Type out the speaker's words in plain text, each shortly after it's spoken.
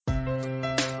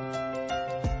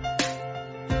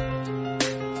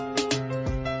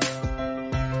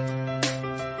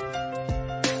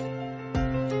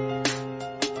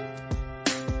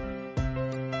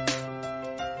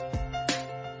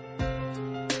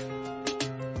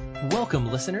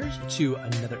Welcome, listeners, to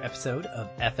another episode of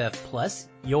FF Plus,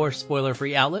 your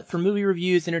spoiler-free outlet for movie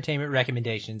reviews, entertainment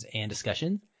recommendations, and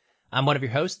discussion. I'm one of your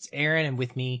hosts, Aaron, and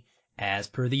with me, as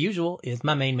per the usual, is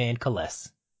my main man, Kales.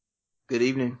 Good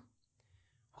evening.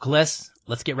 Kales,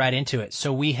 let's get right into it.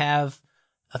 So we have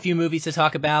a few movies to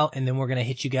talk about, and then we're going to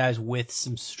hit you guys with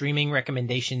some streaming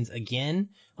recommendations again,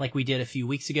 like we did a few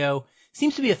weeks ago.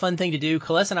 Seems to be a fun thing to do.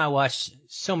 Kales and I watch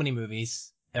so many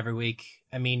movies every week.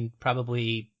 I mean,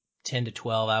 probably 10 to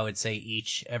 12, I would say,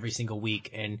 each every single week.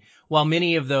 And while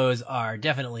many of those are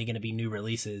definitely going to be new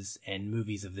releases and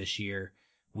movies of this year,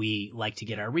 we like to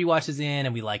get our rewatches in,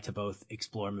 and we like to both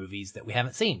explore movies that we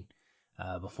haven't seen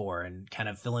before and kind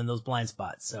of fill in those blind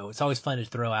spots. So it's always fun to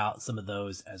throw out some of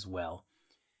those as well.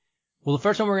 Well, the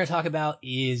first one we're going to talk about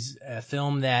is a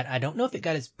film that I don't know if it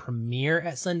got its premiere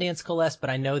at Sundance, Kales,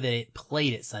 but I know that it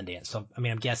played at Sundance. So, I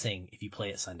mean, I'm guessing if you play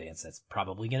at Sundance, that's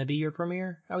probably going to be your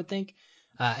premiere, I would think.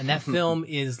 And that film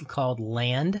is called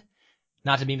Land,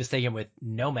 not to be mistaken with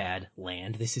Nomad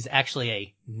Land. This is actually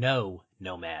a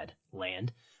Nomad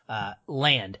Land.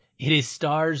 Land. It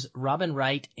stars Robin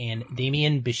Wright and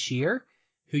Damian Bashir,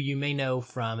 who you may know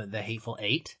from The Hateful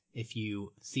Eight. If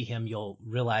you see him, you'll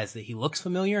realize that he looks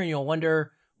familiar, and you'll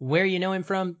wonder where you know him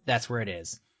from. That's where it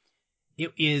is.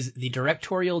 It is the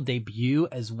directorial debut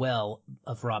as well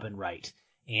of Robin Wright,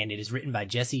 and it is written by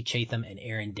Jesse Chatham and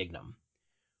Aaron Dignam.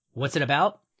 What's it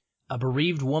about? A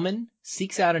bereaved woman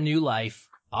seeks out a new life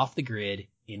off the grid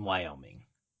in Wyoming.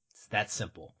 It's that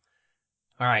simple.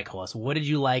 All right, Kales, what did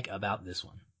you like about this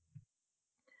one?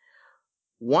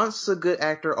 Once a good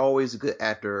actor, always a good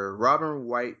actor. Robin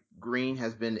Wright Green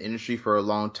has been in the industry for a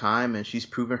long time, and she's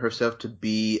proven herself to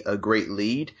be a great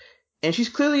lead. And she's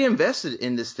clearly invested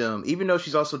in this film. Even though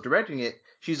she's also directing it,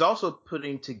 she's also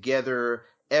putting together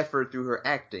effort through her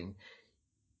acting.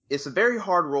 It's a very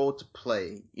hard role to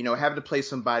play, having to play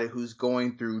somebody who's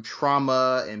going through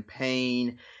trauma and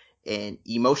pain and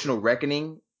emotional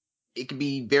reckoning. It can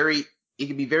be very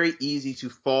easy to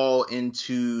fall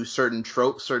into certain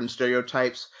tropes, certain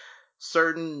stereotypes,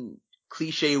 certain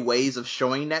cliche ways of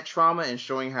showing that trauma and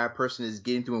showing how a person is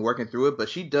getting through and working through it. But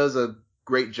she does a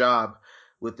great job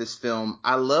with this film.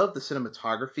 I love the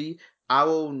cinematography. I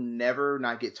will never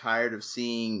not get tired of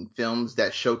seeing films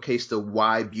that showcase the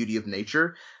wide beauty of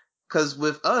nature. Because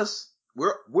with us,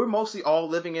 we're mostly all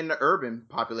living in the urban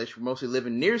population. We're mostly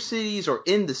living near cities or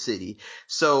in the city.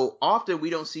 So often we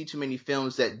don't see too many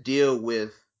films that deal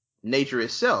with nature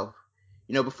itself.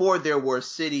 Before there were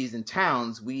cities and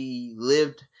towns, we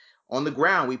lived on the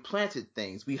ground. We planted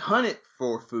things. We hunted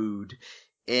for food.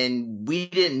 And we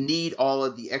didn't need all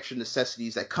of the extra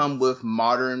necessities that come with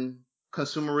modern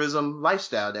consumerism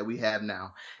lifestyle that we have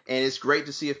now. And it's great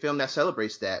to see a film that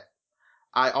celebrates that.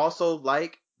 I also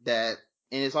like that,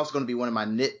 and it's also going to be one of my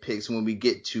nitpicks when we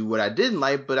get to what I didn't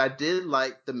like, but I did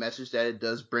like the message that it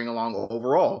does bring along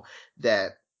overall,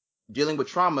 that dealing with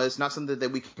trauma is not something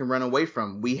that we can run away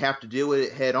from. We have to deal with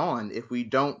it head on. If we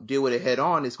don't deal with it head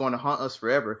on, it's going to haunt us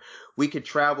forever. We could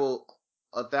travel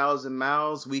 1,000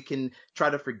 miles. We can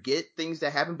try to forget things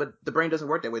that happen, but the brain doesn't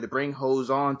work that way. The brain holds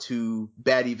on to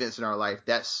bad events in our life.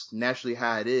 That's naturally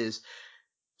how it is.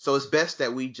 So it's best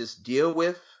that we just deal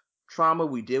with trauma,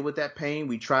 we deal with that pain,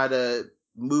 we try to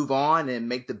move on and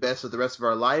make the best of the rest of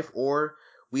our life, or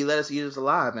we let us eat us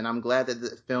alive. And I'm glad that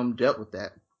the film dealt with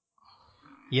that.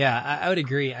 Yeah, I would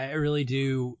agree. I really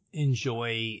do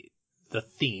enjoy the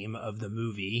theme of the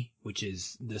movie, which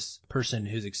is this person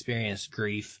who's experienced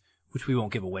grief, which we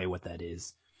won't give away what that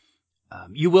is.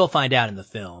 You will find out in the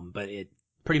film, but it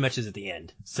pretty much is at the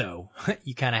end. So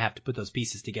you kind of have to put those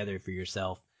pieces together for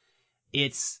yourself.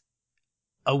 It's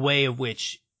a way of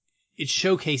which it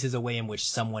showcases a way in which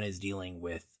someone is dealing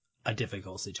with a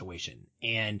difficult situation.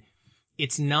 And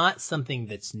it's not something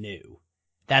that's new.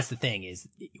 That's the thing, is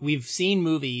we've seen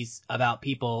movies about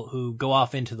people who go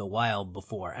off into the wild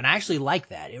before. And I actually like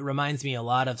that. It reminds me a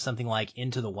lot of something like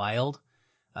Into the Wild,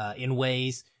 in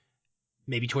ways,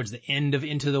 maybe towards the end of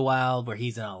Into the Wild, where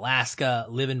he's in Alaska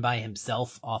living by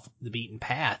himself off the beaten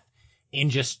path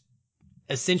and just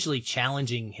essentially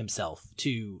challenging himself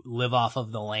to live off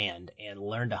of the land and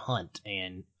learn to hunt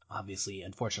and obviously,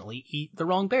 unfortunately, eat the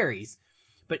wrong berries.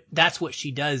 But that's what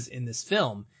she does in this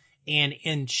film. And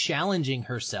in challenging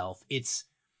herself, it's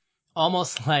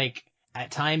almost like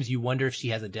at times you wonder if she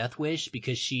has a death wish,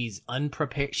 because she's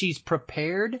unprepared. She's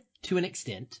prepared to an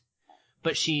extent,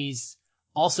 but she's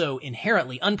also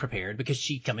inherently unprepared because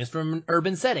she comes from an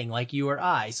urban setting like you or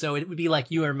I. So it would be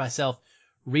like you or myself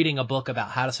reading a book about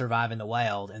how to survive in the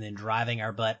wild and then driving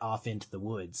our butt off into the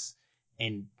woods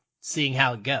and seeing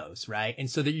how it goes, right? And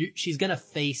so that she's going to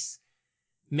face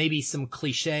maybe some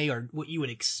cliche or what you would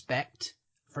expect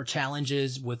for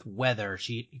challenges with weather.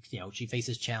 She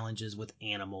faces challenges with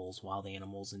animals, wild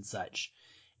animals and such.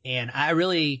 And I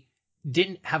really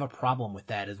didn't have a problem with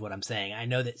that is what I'm saying. I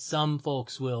know that some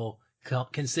folks will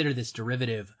consider this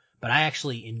derivative, but I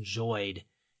actually enjoyed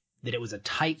that it was a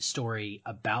tight story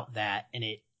about that, and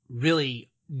it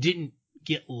really didn't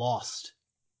get lost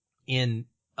in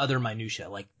other minutia.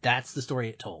 Like, that's the story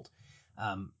it told.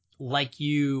 Like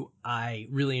you, I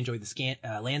really enjoyed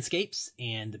the landscapes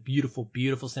and the beautiful,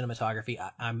 beautiful cinematography.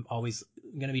 I'm always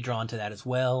going to be drawn to that as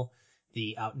well.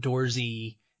 The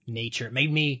outdoorsy nature. It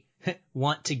made me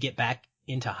want to get back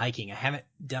into hiking. I haven't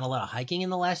done a lot of hiking in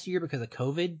the last year because of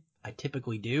COVID. I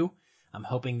typically do. I'm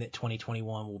hoping that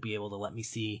 2021 will be able to let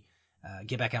me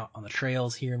get back out on the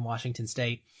trails here in Washington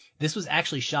State. This was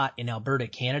actually shot in Alberta,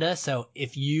 Canada. So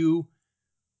if you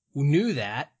knew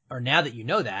that, or now that you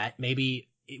know that, maybe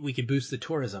we could boost the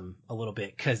tourism a little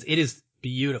bit, because it is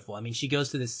beautiful. I mean, she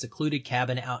goes to this secluded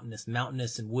cabin out in this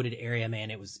mountainous and wooded area,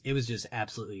 man. It was just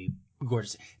absolutely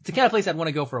gorgeous. It's the kind of place I'd want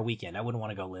to go for a weekend. I wouldn't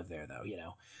want to go live there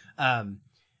though,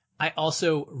 I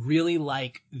also really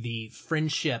like the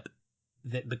friendship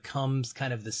that becomes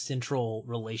kind of the central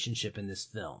relationship in this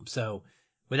film. So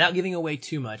without giving away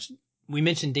too much, we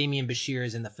mentioned Damian Bashir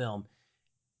is in the film.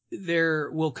 There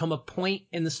will come a point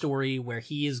in the story where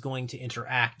he is going to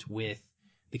interact with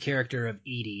the character of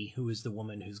Edie, who is the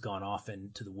woman who's gone off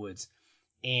into the woods.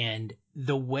 And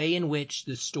the way in which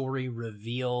the story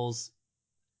reveals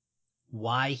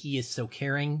why he is so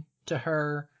caring to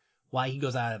her, why he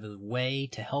goes out of his way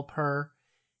to help her,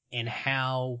 and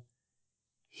how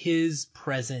his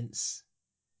presence,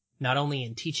 not only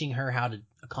in teaching her how to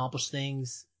accomplish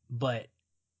things, but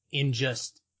in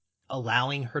just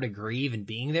allowing her to grieve and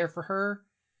being there for her,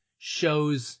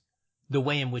 shows the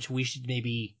way in which we should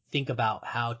maybe think about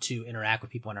how to interact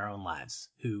with people in our own lives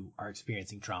who are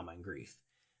experiencing trauma and grief.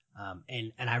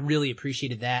 And I really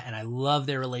appreciated that. And I love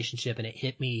their relationship, and it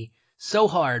hit me so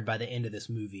hard by the end of this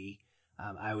movie.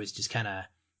 I was just kind of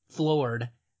floored,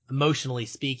 emotionally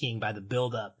speaking, by the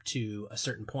build up to a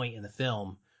certain point in the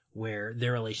film where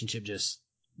their relationship just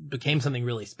became something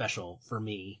really special for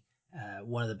me.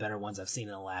 One of the better ones I've seen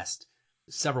in the last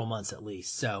several months at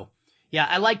least. So yeah,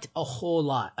 I liked a whole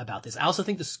lot about this. I also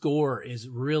think the score is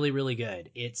really, really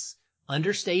good. It's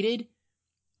understated,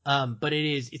 but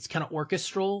it's kind of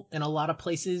orchestral in a lot of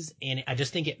places, and I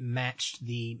just think it matched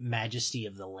the majesty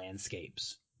of the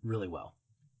landscapes really well.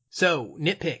 So,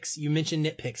 nitpicks. You mentioned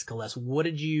nitpicks, Celeste. What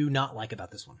did you not like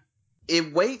about this one?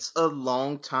 It waits a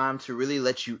long time to really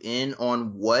let you in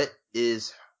on what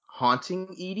is haunting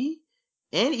Edie,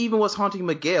 and even what's haunting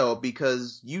Miguel,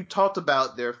 because you talked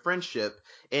about their friendship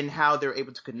and how they're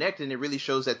able to connect, and it really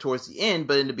shows that towards the end.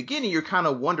 But in the beginning, you're kind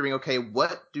of wondering, okay,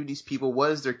 what do these people,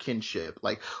 what is their kinship?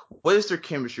 Like, what is their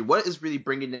chemistry? What is really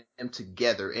bringing them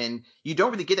together? And you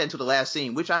don't really get that until the last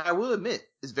scene, which I will admit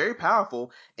is very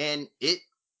powerful, and it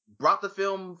brought the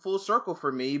film full circle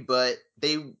for me, but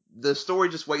the story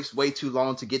just waits way too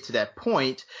long to get to that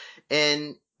point.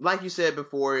 And like you said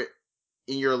before,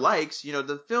 in your likes,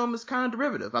 the film is kind of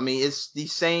derivative. I mean, it's the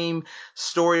same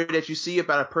story that you see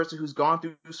about a person who's gone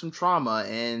through some trauma,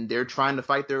 and they're trying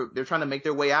to make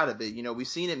their way out of it. We've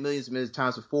seen it millions and millions of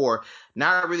times before.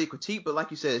 Not really a critique, but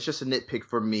like you said, it's just a nitpick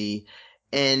for me.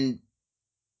 And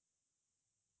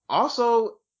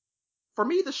also, for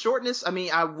me, the shortness, I mean,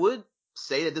 I would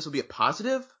say that this would be a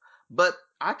positive, but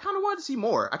I kind of wanted to see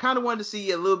more. I kind of wanted to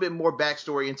see a little bit more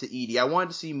backstory into Edie. I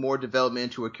wanted to see more development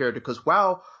into her character, because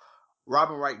while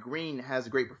Robin Wright Green has a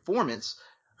great performance,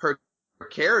 her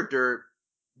character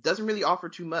doesn't really offer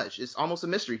too much. It's almost a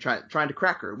mystery trying to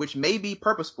crack her, which may be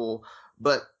purposeful,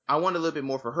 but I wanted a little bit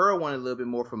more for her. I wanted a little bit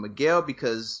more for Miguel,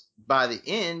 because by the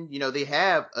end, they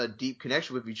have a deep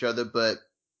connection with each other, but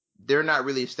they're not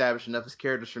really established enough as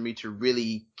characters for me to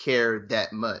really care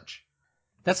that much.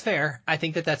 That's fair. I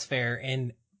think that that's fair.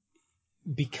 And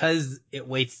because it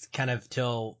waits kind of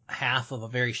till half of a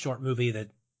very short movie that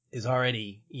is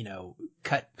already,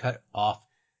 cut off,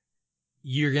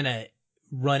 you're going to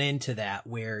run into that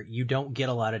where you don't get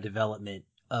a lot of development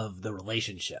of the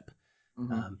relationship.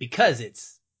 Mm-hmm. Because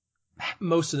it's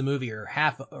most of the movie, or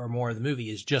half or more of the movie,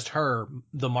 is just her,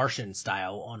 the Martian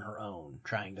style, on her own,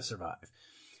 trying to survive.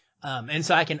 And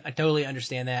so I totally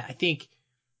understand that. I think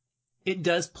it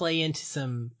does play into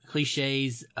some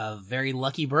cliches of very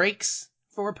lucky breaks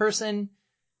for a person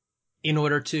in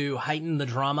order to heighten the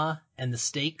drama and the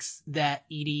stakes that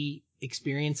Edie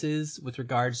experiences with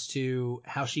regards to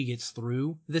how she gets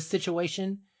through this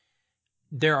situation.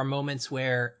 There are moments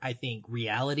where I think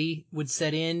reality would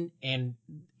set in and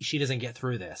she doesn't get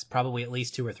through this, probably at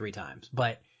least 2 or 3 times.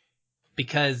 But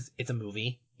because it's a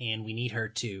movie and we need her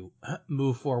to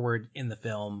move forward in the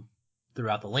film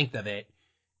throughout the length of it,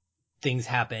 things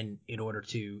happen in order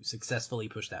to successfully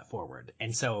push that forward.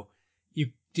 And so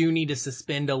you do need to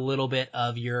suspend a little bit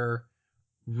of your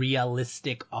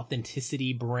realistic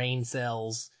authenticity brain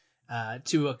cells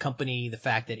to accompany the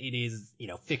fact that it is,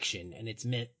 fiction, and it's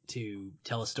meant to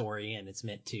tell a story and it's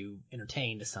meant to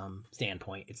entertain to some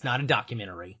standpoint. It's not a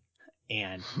documentary,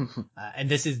 and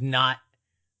this is not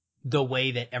the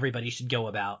way that everybody should go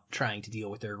about trying to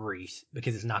deal with their grief,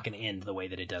 because it's not going to end the way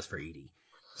that it does for Edie.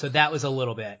 So that was a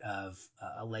little bit of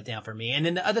a letdown for me. And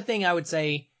then the other thing I would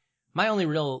say, my only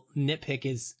real nitpick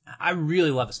is I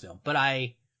really love this film, but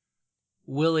I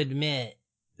will admit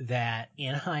that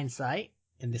in hindsight,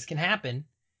 and this can happen,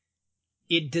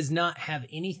 it does not have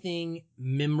anything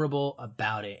memorable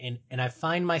about it. And I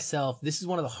find myself, this is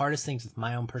one of the hardest things with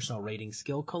my own personal rating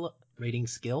scale, Colette,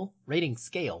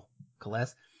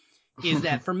 is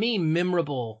that for me,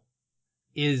 memorable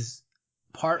is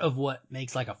part of what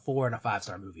makes like a 4 and a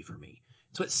 5-star movie for me.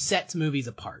 It's what sets movies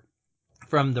apart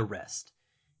from the rest.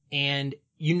 And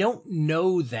you don't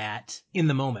know that in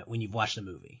the moment when you've watched a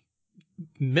movie.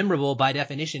 Memorable by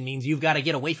definition means you've got to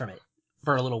get away from it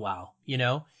for a little while,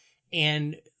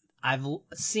 and I've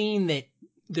seen that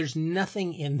there's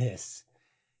nothing in this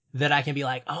that I can be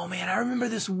like, oh man, I remember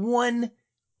this one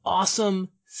awesome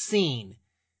scene.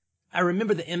 I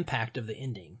remember the impact of the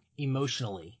ending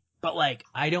emotionally, but like,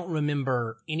 I don't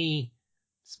remember any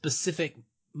specific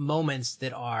moments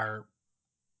that are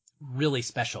really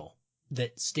special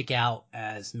that stick out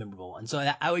as memorable. And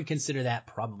so I would consider that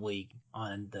probably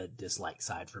on the dislike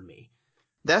side for me.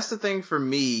 That's the thing for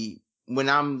me when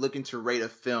I'm looking to rate a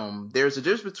film. There's a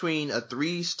difference between a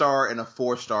 3-star and a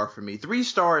 4-star for me.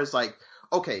 3-star is like,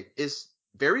 okay, it's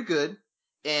very good,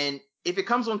 and if it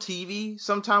comes on TV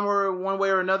sometime or one way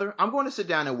or another, I'm going to sit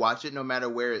down and watch it no matter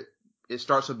where it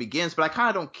starts or begins, but I kind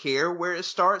of don't care where it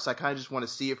starts. I kind of just want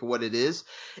to see it for what it is.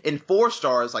 And 4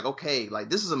 stars, like, okay, like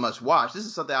this is a must watch. This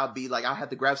is something I'll be like, I have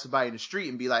to grab somebody in the street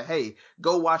and be like, hey,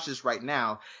 go watch this right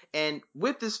now. And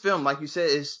with this film, like you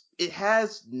said, it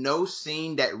has no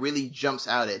scene that really jumps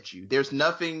out at you. There's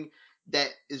nothing that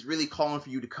is really calling for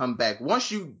you to come back. Once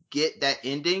you get that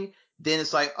ending, then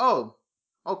it's like, oh,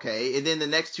 okay. And then the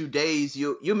next 2 days,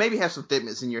 you'll maybe have some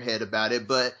fitments in your head about it,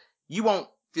 but you won't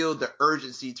feel the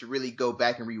urgency to really go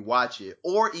back and rewatch it,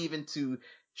 or even to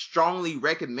strongly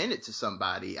recommend it to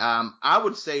somebody. I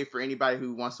would say for anybody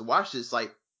who wants to watch this,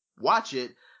 like, watch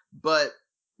it, but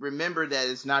remember that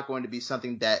it's not going to be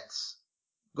something that's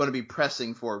going to be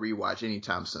pressing for a rewatch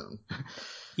anytime soon.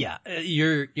 Yeah,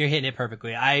 you're hitting it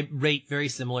perfectly. I rate very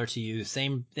similar to you.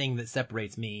 Same thing that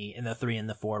separates me in the 3 and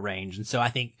the 4 range. And so I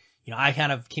think, I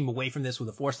kind of came away from this with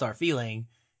a 4-star feeling,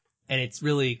 and it's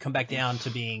really come back down to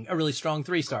being a really strong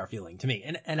 3-star feeling to me.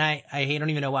 And I don't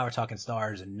even know why we're talking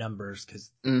stars and numbers, because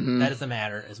that doesn't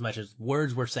matter as much as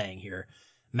words we're saying here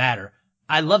matter.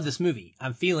 I love this movie.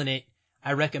 I'm feeling it.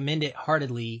 I recommend it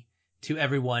heartedly to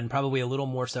everyone, probably a little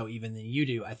more so even than you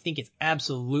do. I think it's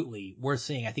absolutely worth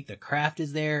seeing. I think the craft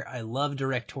is there. I love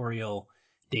directorial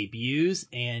debuts,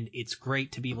 and it's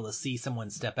great to be able to see someone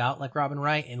step out like Robin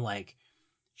Wright and like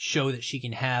show that she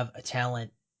can have a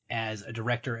talent as a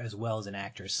director as well as an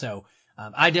actress. So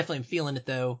I definitely am feeling it,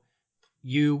 though.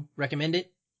 You recommend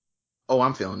it? Oh,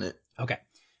 I'm feeling it. Okay.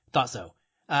 Thought so.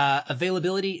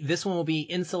 Availability, this one will be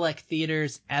in select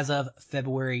theaters as of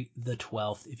February the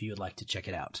 12th if you would like to check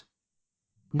it out.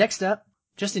 Next up,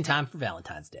 just in time for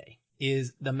Valentine's Day,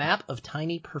 is The Map of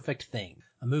Tiny Perfect Thing,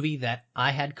 a movie that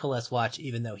I had Colette watch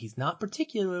even though he's not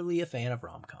particularly a fan of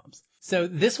rom-coms. So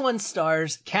this one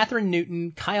stars Catherine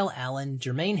Newton, Kyle Allen,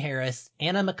 Jermaine Harris,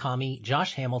 Anna McCamey,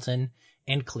 Josh Hamilton,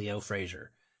 and Cleo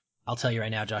Fraser. I'll tell you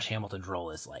right now, Josh Hamilton's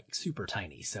role is like super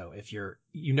tiny. So if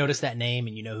you notice that name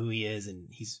and you know who he is, and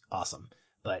he's awesome,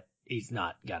 but he's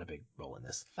not got a big role in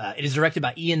this. It is directed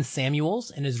by Ian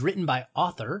Samuels and is written by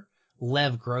author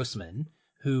Lev Grossman,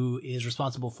 who is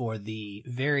responsible for the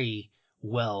very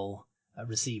well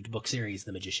received book series,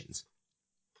 The Magicians.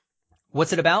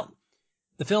 What's it about?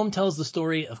 The film tells the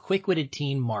story of quick-witted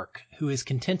teen Mark, who is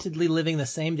contentedly living the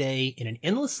same day in an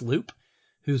endless loop,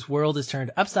 whose world is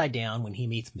turned upside down when he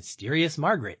meets mysterious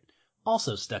Margaret,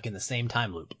 also stuck in the same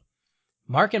time loop.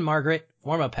 Mark and Margaret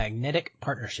form a magnetic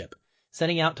partnership,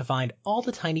 setting out to find all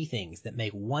the tiny things that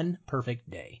make one perfect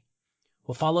day.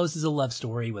 What follows is a love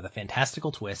story with a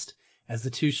fantastical twist as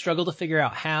the two struggle to figure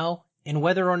out how and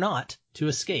whether or not to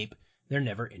escape their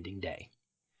never-ending day.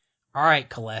 All right,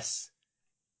 Colette.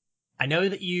 I know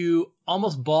that you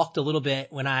almost balked a little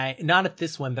bit when not at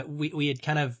this one, but we had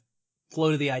kind of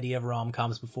floated the idea of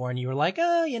rom-coms before, and you were like,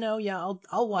 yeah,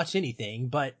 I'll watch anything,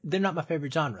 but they're not my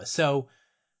favorite genre. So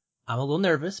I'm a little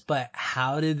nervous, but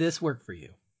how did this work for you?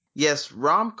 Yes,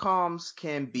 rom-coms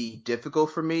can be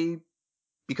difficult for me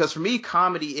because for me,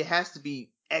 comedy, it has to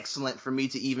be excellent for me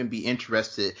to even be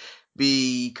interested,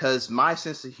 because my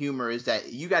sense of humor is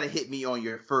that you got to hit me on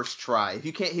your first try. If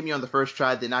you can't hit me on the first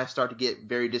try, then I start to get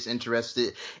very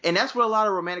disinterested. And that's what a lot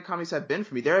of romantic comedies have been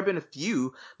for me. There have been a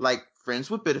few, like Friends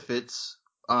with Benefits.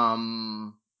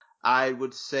 I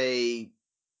would say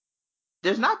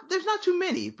there's not too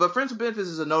many, but Friends with Benefits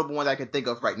is a notable one that I can think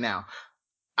of right now.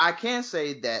 I can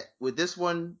say that with this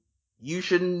one, you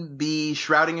shouldn't be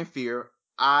shrouding in fear.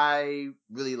 I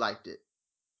really liked it.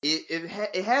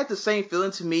 It had the same feeling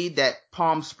to me that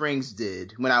Palm Springs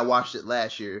did when I watched it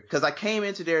last year. Because I came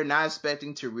into there not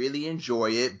expecting to really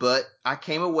enjoy it, but I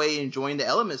came away enjoying the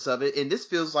elements of it. And this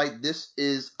feels like this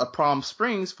is a Palm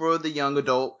Springs for the young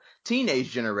adult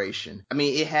teenage generation. I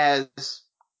mean, it has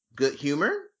good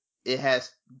humor. It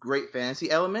has great fantasy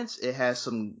elements. It has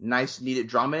some nice needed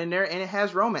drama in there, and it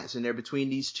has romance in there between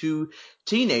these two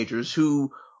teenagers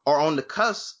who are on the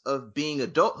cusp of being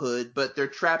adulthood, but they're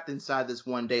trapped inside this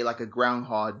one day, like a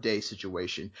Groundhog Day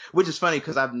situation, which is funny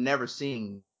because I've never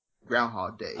seen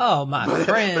Groundhog Day. Oh,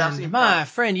 my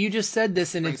friend, you just said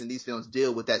this, and and these films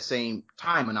deal with that same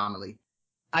time anomaly.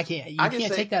 You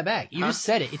can't take that back. You just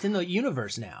said it. It's in the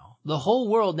universe now. The whole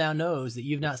world now knows that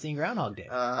you've not seen Groundhog Day.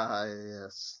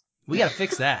 Yes. We gotta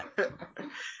fix that.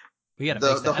 We gotta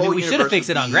fix that. I mean, we should have fixed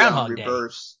it on Groundhog Day.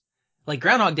 Reverse. Like,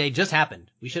 Groundhog Day just happened.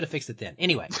 We should have fixed it then.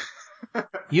 Anyway,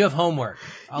 you have homework.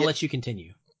 I'll let you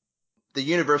continue. The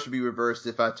universe would be reversed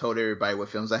if I told everybody what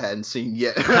films I hadn't seen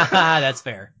yet. That's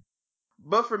fair.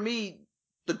 But for me,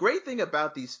 the great thing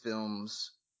about these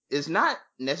films is not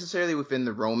necessarily within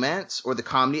the romance or the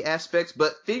comedy aspects,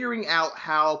 but figuring out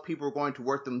how people are going to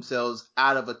work themselves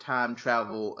out of a time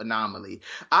travel anomaly.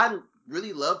 I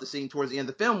really love the scene towards the end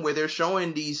of the film where they're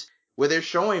showing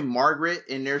Margaret,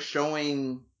 and they're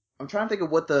showing, I'm trying to think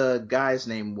of what the guy's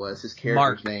name was, his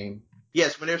character's name.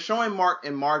 Yes, when they're showing Mark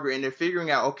and Margaret, and they're figuring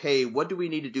out, okay, what do we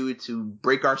need to do to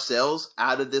break ourselves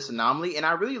out of this anomaly? And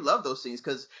I really love those scenes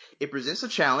because it presents a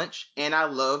challenge, and I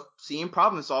love seeing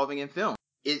problem solving in film.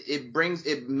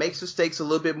 It makes the stakes a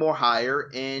little bit more higher,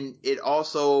 and it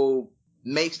also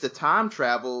makes the time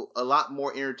travel a lot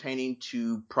more entertaining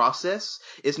to process.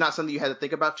 It's not something you have to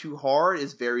think about too hard.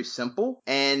 It's very simple,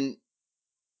 and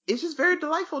it's just very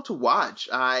delightful to watch.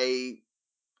 I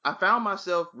found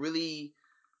myself really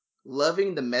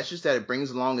loving the message that it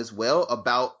brings along as well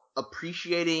about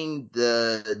appreciating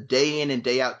the day in and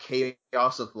day out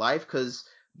chaos of life, because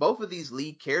both of these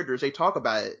lead characters, they talk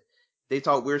about it.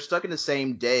 We're stuck in the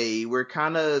same day. We're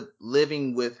kind of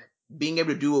living with being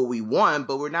able to do what we want,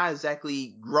 but we're not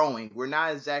exactly growing. We're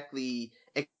not exactly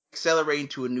accelerating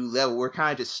to a new level. We're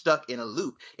kind of just stuck in a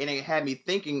loop. And it had me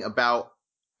thinking about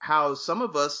how some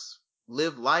of us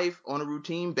live life on a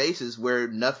routine basis where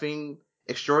nothing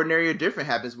extraordinary or different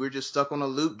happens. We're just stuck on a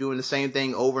loop doing the same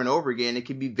thing over and over again. It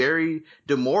can be very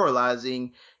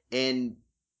demoralizing, and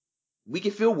we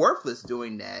can feel worthless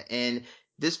doing that. And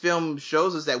this film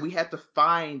shows us that we have to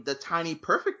find the tiny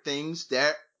perfect things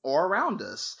that are around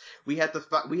us. We have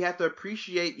to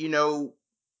appreciate,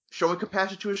 showing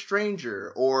compassion to a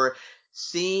stranger, or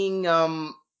seeing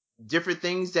different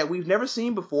things that we've never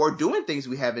seen before, doing things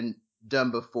we haven't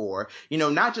done before.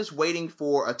 Not just waiting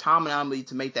for a time anomaly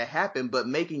to make that happen, but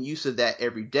making use of that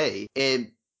every day.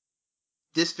 And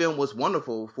this film was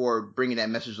wonderful for bringing that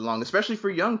message along, especially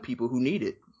for young people who need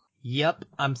it. Yep.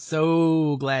 I'm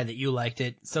so glad that you liked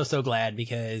it. So glad,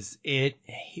 because it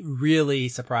really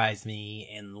surprised me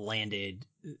and landed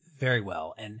very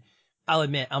well. And I'll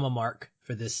admit, I'm a mark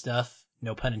for this stuff.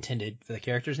 No pun intended for the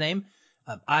character's name.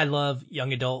 I love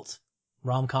young adult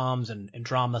rom-coms and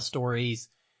drama stories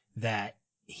that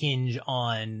hinge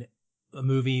on a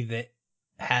movie that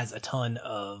has a ton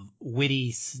of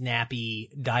witty, snappy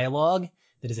dialogue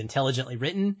that is intelligently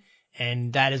written.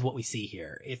 And that is what we see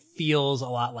here. It feels a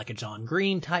lot like a John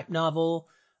Green type novel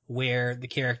where the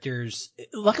characters,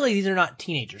 luckily these are not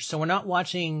teenagers. So we're not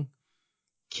watching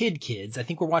kids. I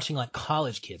think we're watching like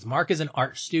college kids. Mark is an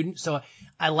art student. So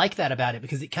I like that about it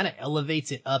because it kind of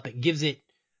elevates it up. It gives it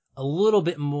a little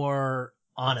bit more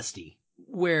honesty,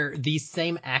 where these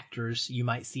same actors you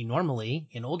might see normally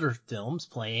in older films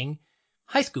playing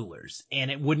high schoolers, and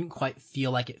it wouldn't quite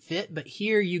feel like it fit. But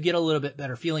here you get a little bit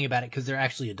better feeling about it because they're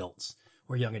actually adults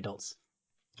or young adults.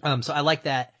 So I like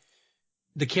that.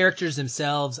 The characters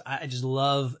themselves, I just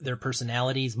love their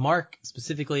personalities. Mark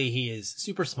specifically, he is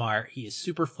super smart. He is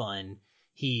super fun.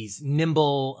 He's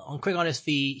nimble, quick on his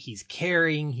feet. He's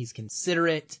caring. He's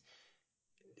considerate.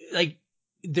 like,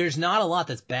 there's not a lot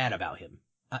that's bad about him.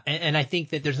 And I think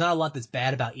that there's not a lot that's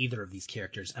bad about either of these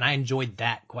characters. And I enjoyed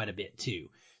that quite a bit too.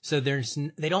 So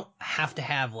they don't have to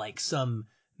have like some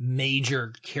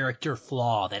major character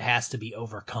flaw that has to be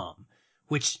overcome,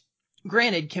 which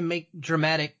granted can make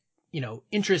dramatic,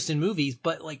 interest in movies,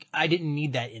 but like I didn't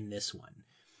need that in this one.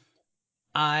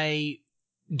 I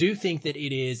do think that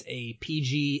it is a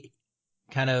PG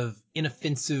kind of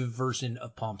inoffensive version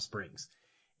of Palm Springs.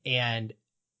 And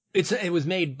it was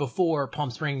made before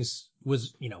Palm Springs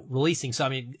was, releasing. So, I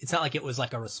mean, it's not like it was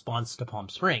like a response to Palm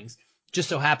Springs. Just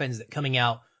so happens that coming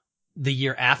out the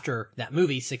year after that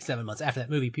movie, 6-7 months after that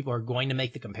movie, people are going to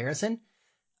make the comparison.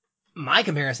 My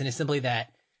comparison is simply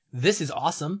that this is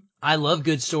awesome. I love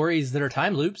good stories that are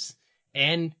time loops,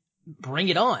 and bring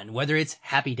it on, whether it's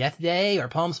Happy Death Day or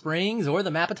Palm Springs or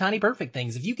the Map of Tiny Perfect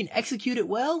Things. If you can execute it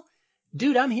well,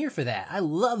 dude, I'm here for that. I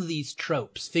love these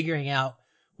tropes, figuring out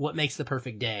what makes the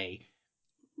perfect day,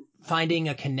 finding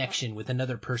a connection with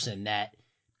another person that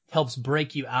helps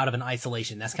break you out of an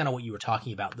isolation. That's kind of what you were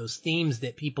talking about. Those themes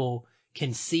that people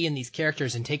can see in these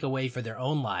characters and take away for their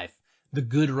own life. The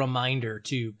good reminder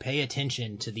to pay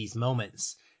attention to these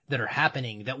moments that are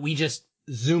happening that we just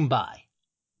zoom by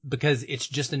because it's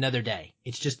just another day.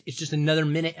 It's just another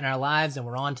minute in our lives and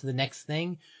we're on to the next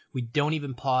thing. We don't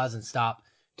even pause and stop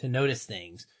to notice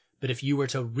things. But if you were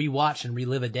to rewatch and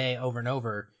relive a day over and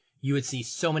over, you would see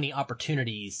so many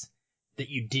opportunities that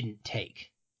you didn't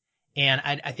take. And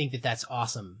I think that that's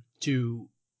awesome to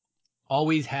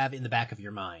always have in the back of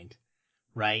your mind,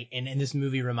 right? And this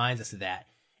movie reminds us of that.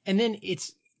 And then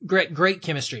it's great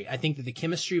chemistry. I think that the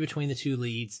chemistry between the two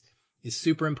leads is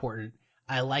super important.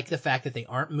 I like the fact that they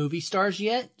aren't movie stars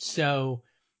yet, so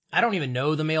I don't even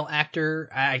know the male actor.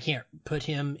 I can't put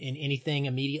him in anything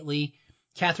immediately.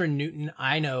 Catherine Newton,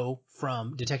 I know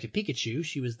from Detective Pikachu.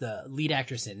 She was the lead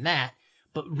actress in that.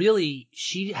 But really,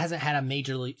 she hasn't had a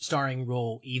major starring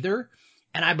role either.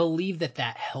 And I believe that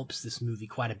helps this movie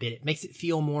quite a bit. It makes it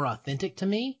feel more authentic to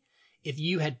me. If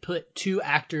you had put two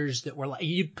actors that were like,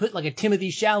 you'd put like a Timothée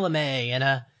Chalamet and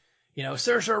a,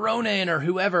 Saoirse Ronan or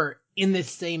whoever in this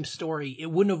same story, it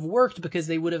wouldn't have worked because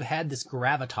they would have had this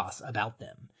gravitas about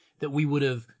them that we would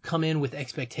have come in with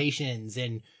expectations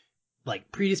and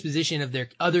like predisposition of their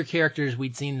other characters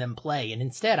we'd seen them play. And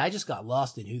instead, I just got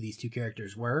lost in who these two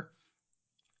characters were.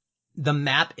 The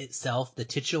map itself, the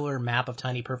titular map of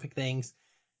Tiny Perfect Things,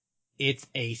 it's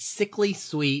a sickly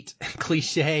sweet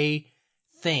cliche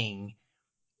thing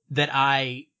that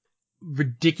I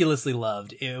ridiculously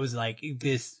loved. It was like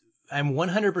this, I'm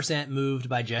 100% moved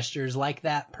by gestures like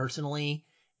that personally.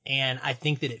 And I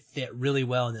think that it fit really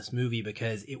well in this movie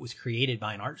because it was created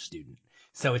by an art student.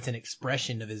 So it's an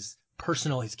expression of his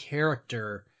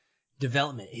character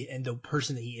development and the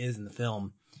person that he is in the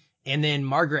film. And then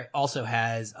Margaret also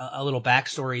has a little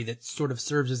backstory that sort of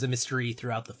serves as a mystery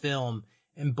throughout the film.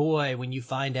 And boy, when you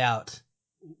find out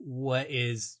what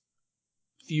is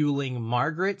fueling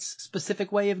Margaret's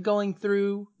specific way of going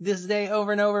through this day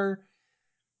over and over,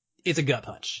 it's a gut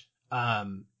punch.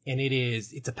 And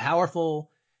it's a powerful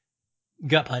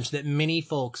gut punch that many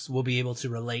folks will be able to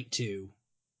relate to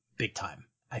big time,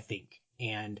 I think.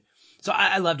 And so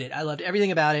I loved it. I loved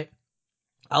everything about it.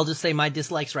 I'll just say my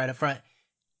dislikes right up front.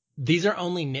 These are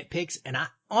only nitpicks, and I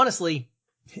honestly,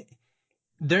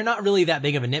 they're not really that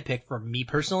big of a nitpick for me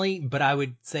personally, but I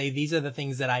would say these are the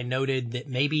things that I noted that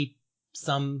maybe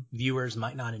some viewers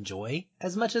might not enjoy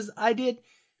as much as I did.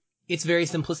 It's very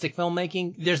simplistic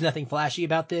filmmaking. There's nothing flashy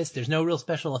about this. There's no real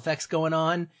special effects going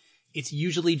on. It's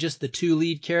usually just the two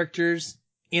lead characters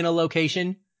in a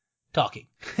location talking.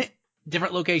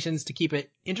 Different locations to keep it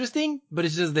interesting, but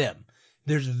it's just them.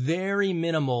 There's very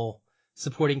minimal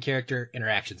supporting character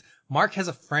interactions. Mark has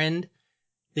a friend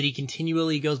that he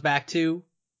continually goes back to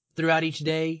throughout each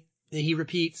day that he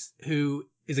repeats, who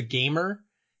is a gamer.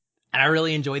 And I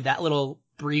really enjoyed that little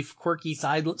brief, quirky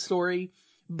side story,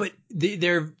 but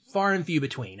they're far and few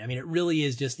between. I mean, it really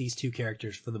is just these two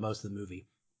characters for the most of the movie.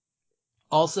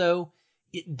 Also,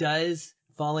 it does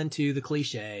fall into the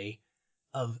cliche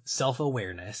of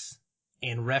self-awareness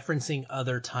and referencing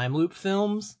other time loop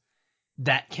films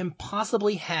that can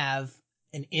possibly have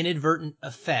an inadvertent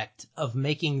effect of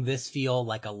making this feel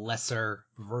like a lesser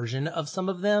version of some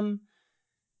of them.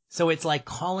 So it's like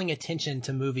calling attention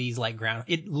to movies like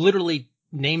it literally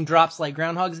name drops like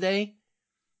Groundhog's Day.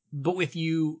 But if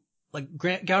you, like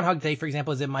Groundhog Day, for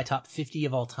example, is in my top 50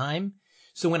 of all time.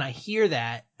 So when I hear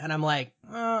that and I'm like,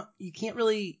 you can't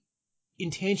really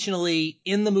intentionally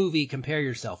in the movie compare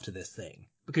yourself to this thing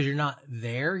because you're not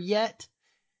there yet,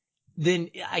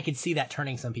 then I could see that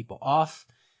turning some people off.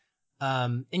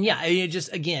 And yeah,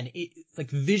 like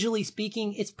visually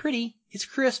speaking, it's pretty, it's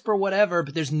crisp or whatever,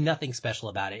 but there's nothing special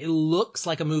about it. It looks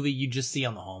like a movie you just see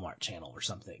on the Hallmark Channel or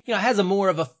something. You know, it has a more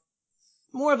of a,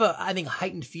 I think,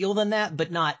 heightened feel than that,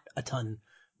 but not a ton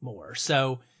more.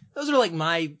 So those are like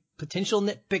my potential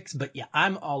nitpicks, but yeah,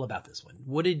 I'm all about this one.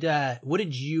 What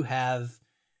did you have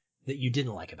that you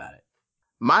didn't like about it?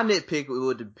 My nitpick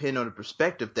would depend on the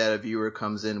perspective that a viewer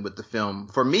comes in with the film.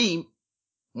 For me,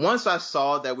 once I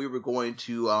saw that we were going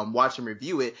to watch and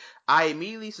review it, I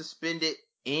immediately suspended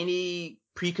any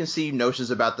preconceived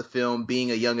notions about the film being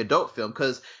a young adult film.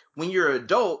 Because when you're an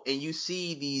adult and you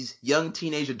see these young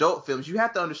teenage adult films, you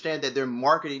have to understand that they're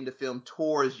marketing the film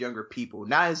towards younger people,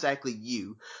 not exactly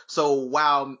you. So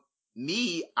while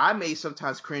I may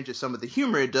sometimes cringe at some of the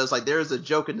humor it does. Like there's a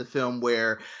joke in the film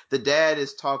where the dad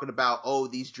is talking about, oh,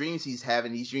 these dreams he's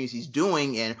having, these dreams he's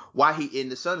doing, and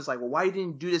and the son is like, well, why you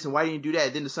didn't do this and why you didn't do that?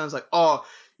 And then the son's like, oh,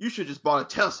 you should just bought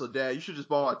a Tesla, Dad. You should just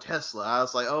bought a Tesla. I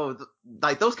was like, oh,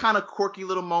 like those kind of quirky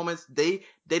little moments, they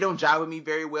don't jive with me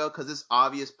very well because it's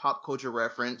obvious pop culture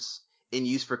reference in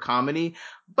use for comedy.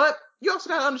 But you also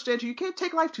gotta understand you can't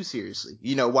take life too seriously,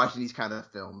 watching these kind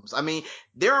of films. I mean,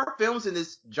 there are films in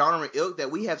this genre ilk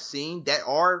that we have seen that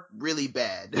are really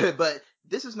bad, but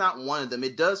this is not one of them.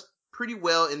 It does pretty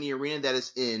well in the arena that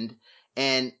it's in,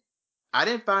 and I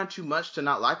didn't find too much to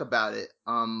not like about it.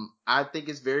 I think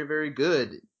it's very, very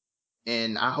good.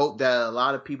 And I hope that a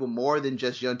lot of people more than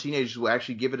just young teenagers will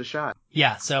actually give it a shot.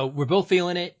 Yeah, so we're both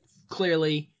feeling it.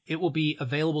 Clearly, it will be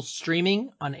available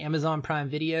streaming on Amazon Prime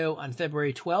Video on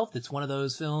February 12th. It's one of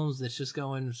those films that's just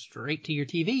going straight to your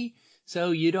TV,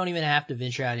 so you don't even have to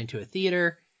venture out into a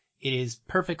theater. It is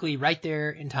perfectly right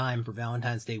there in time for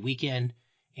Valentine's Day weekend,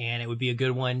 and it would be a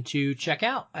good one to check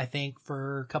out, I think,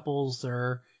 for couples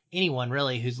or anyone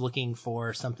really who's looking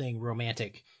for something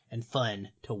romantic and fun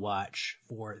to watch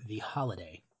for the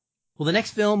holiday. Well, the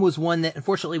next film was one that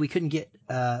unfortunately we couldn't get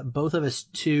both of us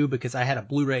to because I had a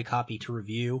Blu-ray copy to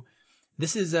review.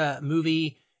 This is a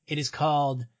movie. It is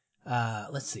called,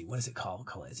 let's see, what is it called?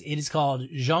 It is called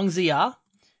Zhangzia,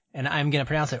 and I'm going to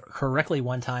pronounce it correctly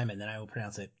one time and then I will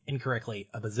pronounce it incorrectly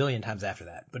a bazillion times after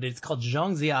that. But it's called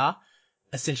Zhangzia,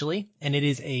 essentially, and it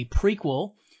is a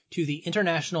prequel to the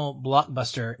international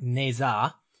blockbuster Ne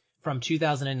Zha from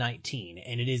 2019,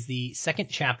 and it is the second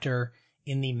chapter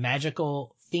in the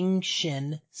magical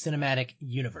Fingxin cinematic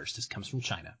universe. This comes from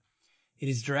China. It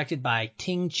is directed by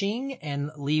Ting Qing and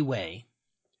Li Wei.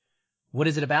 What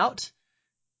is it about?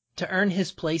 To earn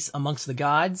his place amongst the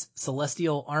gods,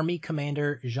 Celestial Army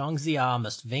Commander Zhang Zia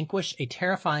must vanquish a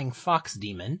terrifying fox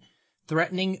demon,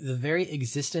 threatening the very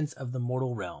existence of the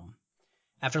mortal realm.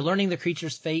 After learning the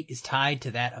creature's fate is tied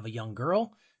to that of a young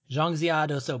girl, Zhang Zia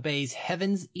disobeys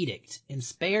heaven's edict and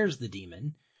spares the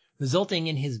demon, resulting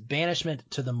in his banishment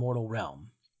to the mortal realm.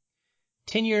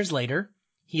 10 years later,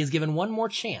 he is given one more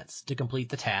chance to complete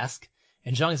the task,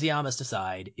 and Zhang Zia must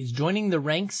decide, is joining the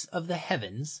ranks of the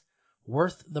heavens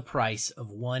worth the price of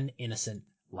one innocent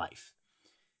life?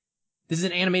 This is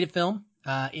an animated film.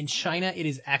 In China, it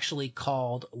is actually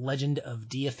called Legend of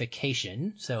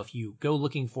Deification. So if you go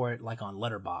looking for it like on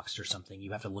Letterboxd or something,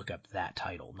 you have to look up that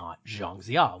title, not Zhang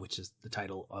Zia, which is the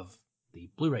title of the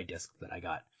Blu-ray disc that I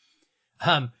got.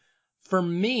 For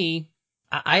me,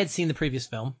 I had seen the previous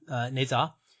film, Ne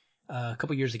Zha, a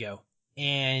couple years ago,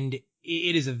 and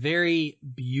it is a very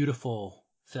beautiful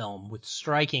film with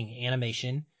striking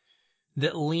animation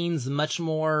that leans much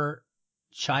more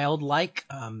childlike.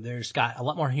 There's got a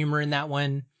lot more humor in that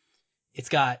one. It's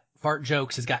got fart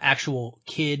jokes. It's got actual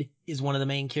kid is one of the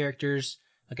main characters,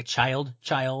 like a child,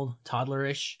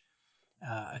 toddlerish,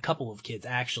 a couple of kids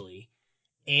actually.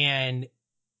 And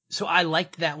so I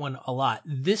liked that one a lot.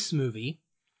 This movie,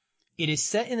 it is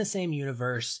set in the same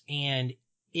universe and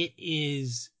it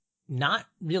is not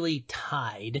really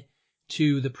tied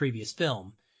to the previous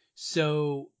film.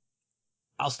 So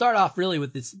I'll start off really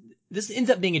with this. This ends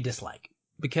up being a dislike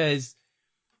because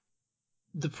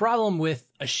the problem with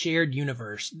a shared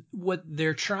universe, what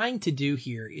they're trying to do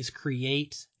here is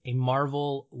create a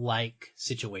Marvel-like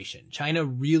situation. China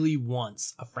really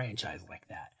wants a franchise like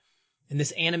that. And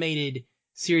this animated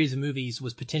series of movies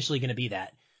was potentially going to be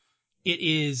that. It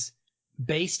is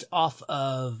based off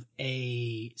of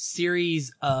a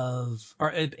series of,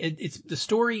 or the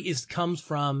story comes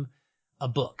from a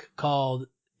book called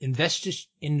Investiture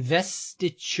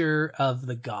of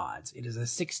the Gods. It is a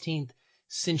 16th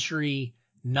century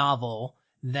novel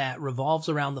that revolves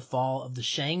around the fall of the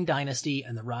Shang dynasty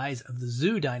and the rise of the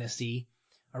Zhou dynasty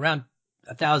around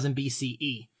 1000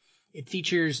 BCE. It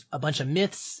features a bunch of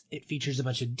myths. It features a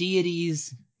bunch of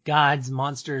deities, gods,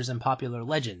 monsters, and popular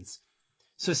legends.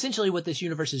 So essentially what this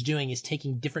universe is doing is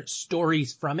taking different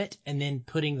stories from it and then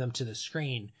putting them to the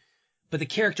screen. But the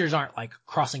characters aren't like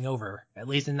crossing over, at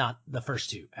least in not the first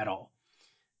two at all.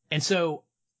 And so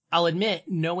I'll admit,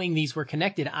 knowing these were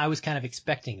connected, I was kind of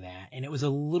expecting that. And it was a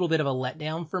little bit of a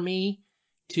letdown for me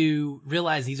to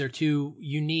realize these are two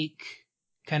unique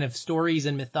kind of stories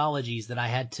and mythologies that I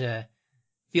had to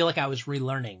feel like I was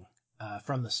relearning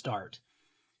from the start.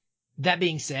 That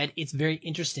being said, it's very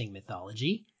interesting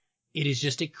mythology. It is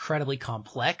just incredibly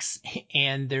complex,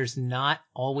 and there's not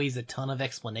always a ton of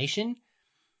explanation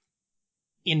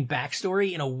in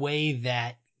backstory in a way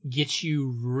that gets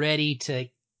you ready to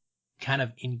kind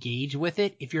of engage with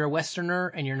it. If you're a Westerner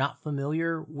and you're not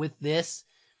familiar with this,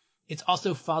 it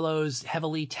also follows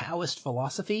heavily Taoist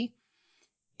philosophy,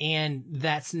 and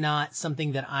that's not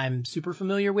something that I'm super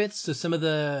familiar with. So some of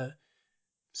the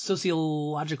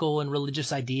sociological and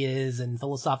religious ideas and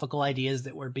philosophical ideas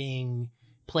that were being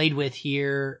played with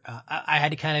here, I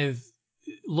had to kind of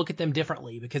look at them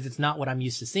differently because it's not what I'm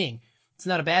used to seeing. It's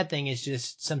not a bad thing. It's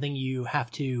just something you have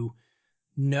to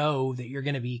know that you're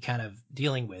going to be kind of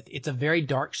dealing with. It's a very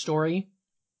dark story,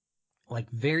 like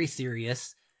very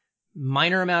serious,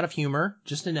 minor amount of humor,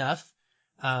 just enough.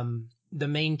 The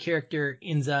main character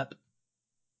ends up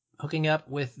hooking up,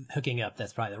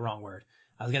 that's probably the wrong word.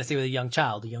 I was going to say with a young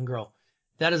child, a young girl.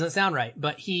 That doesn't sound right,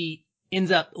 but he ends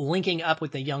up linking up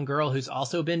with a young girl who's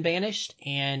also been banished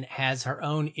and has her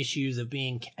own issues of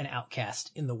being an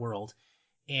outcast in the world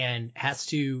and has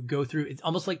to go through, it's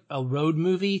almost like a road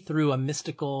movie through a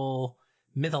mythological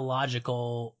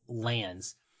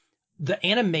lands. The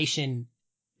animation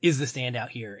is the standout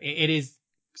here. It is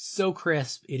so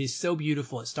crisp. It is so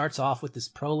beautiful. It starts off with this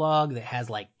prologue that has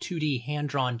like 2D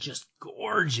hand-drawn, just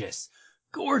gorgeous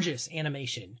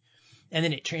animation. And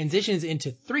then it transitions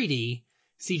into 3D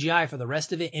CGI for the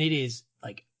rest of it. And it is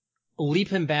like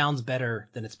leap and bounds better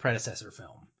than its predecessor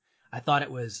film. I thought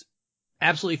it was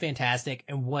absolutely fantastic.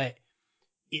 And what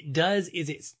it does is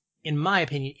it's, in my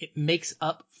opinion, it makes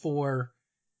up for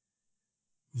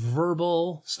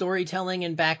verbal storytelling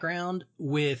and background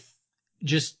with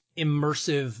just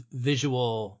immersive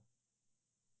visual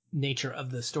nature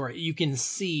of the story. You can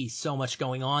see so much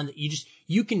going on that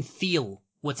you can feel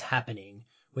what's happening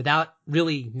without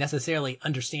really necessarily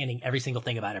understanding every single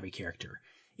thing about every character,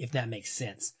 if that makes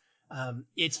sense.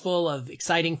 It's full of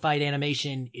exciting fight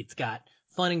animation. It's got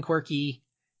fun and quirky,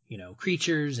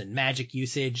 creatures and magic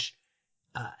usage.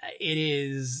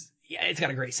 It's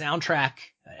got a great soundtrack,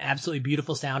 an absolutely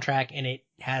beautiful soundtrack, and it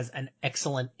has an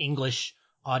excellent English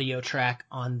audio track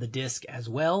on the disc as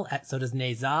well. So does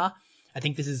Ne Zha. I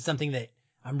think this is something that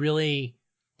I'm really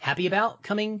happy about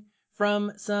coming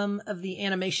from some of the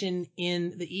animation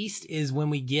in the East is when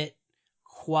we get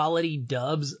quality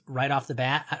dubs right off the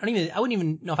bat. I wouldn't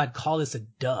even know if I'd call this a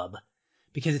dub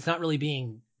because it's not really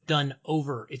being done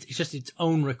over. It's just its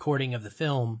own recording of the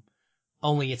film,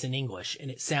 only it's in English and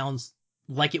it sounds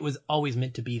like it was always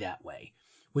meant to be that way,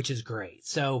 which is great.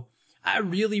 So I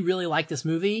really, really like this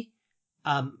movie.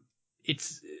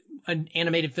 It's an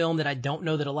animated film that I don't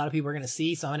know that a lot of people are going to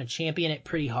see, so I'm going to champion it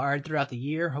pretty hard throughout the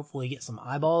year. Hopefully get some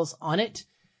eyeballs on it.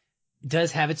 It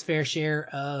does have its fair share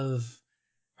of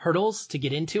hurdles to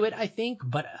get into it, I think,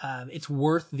 but it's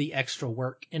worth the extra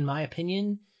work, in my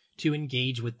opinion, to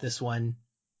engage with this one.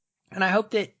 And I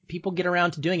hope that people get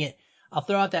around to doing it. I'll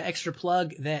throw out that extra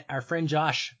plug that our friend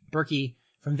Josh Berkey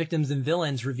from Victims and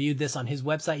Villains reviewed this on his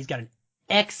website. He's got an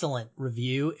excellent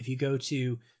review. If you go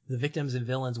to the Victims and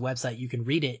Villains website, you can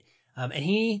read it. And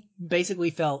he basically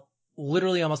felt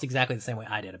literally almost exactly the same way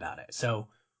I did about it. So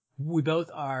we both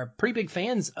are pretty big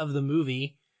fans of the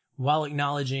movie while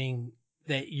acknowledging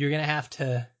that you're going to have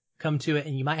to come to it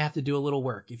and you might have to do a little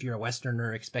work if you're a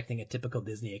Westerner expecting a typical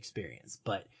Disney experience,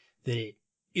 but that it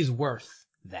is worth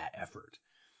that effort.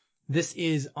 This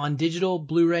is on digital,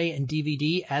 Blu-ray, and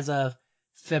DVD as of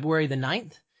February the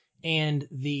 9th. And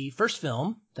the first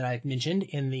film that I mentioned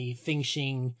in the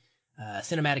Fingxing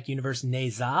cinematic universe, Ne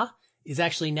Zha, is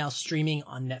actually now streaming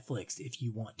on Netflix if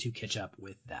you want to catch up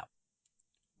with that.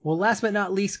 Well, last but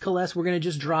not least, Celeste, we're going to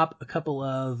just drop a couple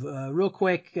of real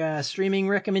quick streaming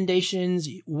recommendations.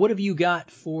 What have you got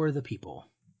for the people?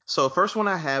 So first one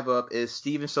I have up is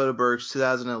Steven Soderbergh's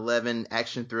 2011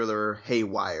 action thriller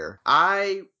Haywire.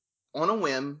 I, on a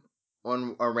whim,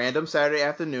 on a random Saturday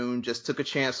afternoon, just took a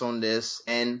chance on this.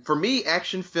 And for me,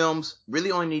 action films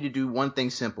really only need to do one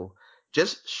thing simple.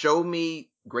 Just show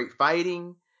me great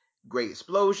fighting, great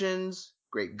explosions,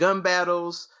 great gun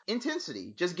battles,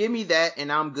 intensity. Just give me that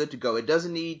and I'm good to go. It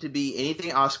doesn't need to be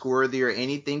anything Oscar-worthy or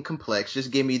anything complex.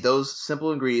 Just give me those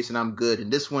simple ingredients and I'm good.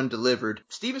 And this one delivered.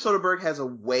 Steven Soderbergh has a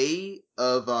way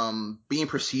of being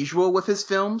procedural with his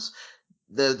films.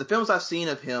 The films I've seen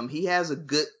of him, he has a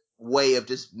good way of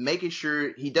just making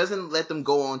sure he doesn't let them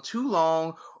go on too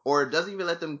long or doesn't even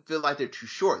let them feel like they're too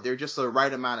short. They're just the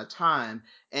right amount of time.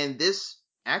 And this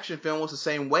action film was the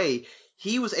same way.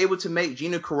 He was able to make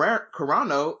Gina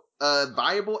Carano a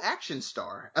viable action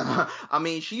star. I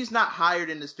mean, she's not hired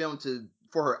in this film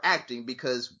for her acting,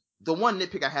 because the one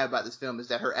nitpick I have about this film is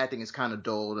that her acting is kind of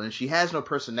dull and she has no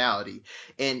personality.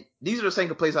 And these are the same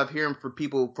complaints I've heard from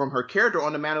people from her character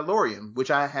on The Mandalorian,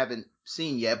 which I haven't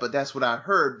seen yet, but that's what I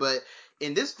heard. But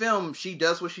in this film, she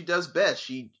does what she does best.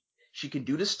 She can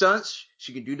do the stunts.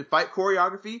 She can do the fight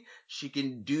choreography. She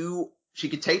can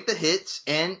take the hits,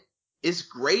 and it's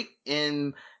great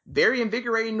and very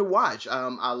invigorating to watch.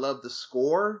 I love the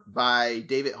score by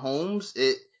David Holmes.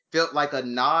 It felt like a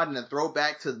nod and a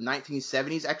throwback to the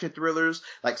 1970s action thrillers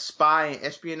like spy and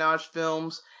espionage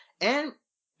films. And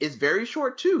it's very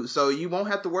short too, so you won't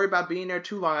have to worry about being there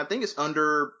too long. I think it's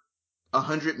under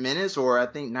 100 minutes, or I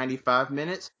think 95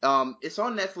 minutes. It's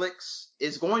on Netflix.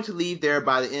 It's going to leave there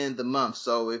by the end of the month.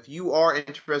 So if you are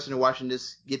interested in watching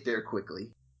this, get there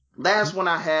quickly. Last one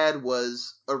I had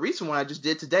was a recent one I just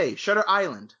did today, Shutter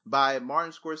Island by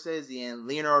Martin Scorsese and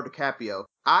Leonardo DiCaprio.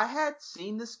 I had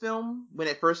seen this film when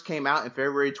it first came out in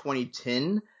February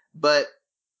 2010, but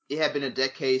it had been a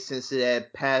decade since it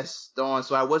had passed on,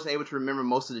 so I wasn't able to remember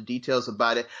most of the details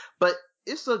about it. But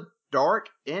it's a dark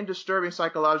and disturbing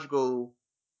psychological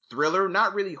thriller,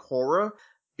 not really horror,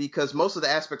 because most of the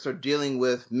aspects are dealing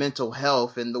with mental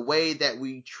health and the way that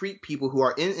we treat people who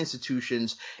are in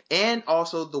institutions, and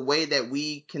also the way that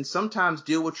we can sometimes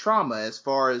deal with trauma, as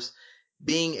far as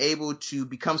being able to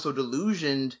become so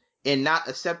delusioned and not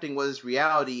accepting what is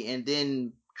reality, and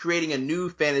then creating a new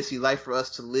fantasy life for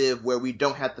us to live where we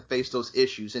don't have to face those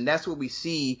issues. And that's what we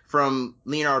see from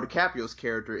Leonardo DiCaprio's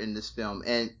character in this film.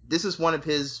 And this is one of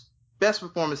his best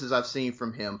performances I've seen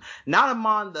from him. Not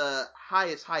among the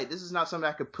highest height. This is not something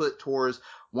I could put towards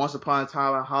Once Upon a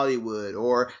Time in Hollywood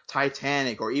or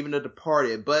Titanic or even The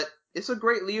Departed, but it's a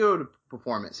great Leo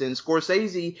performance. And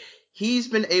Scorsese, he's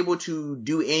been able to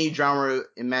do any genre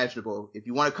imaginable. If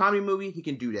you want a comedy movie, he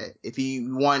can do that. If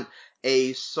you want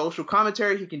a social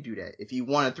commentary, he can do that. If you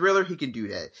want a thriller, he can do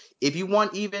that. If you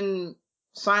want even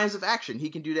science of action, he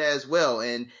can do that as well.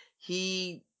 And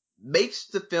he makes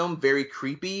the film very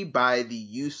creepy by the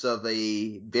use of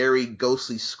a very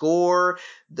ghostly score.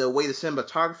 The way the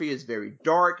cinematography is very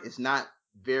dark. It's not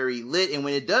very lit. And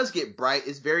when it does get bright,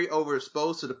 it's very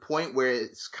overexposed to the point where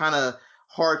it's kind of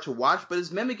hard to watch, but it's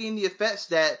mimicking the effects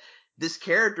that this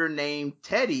character named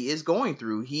Teddy is going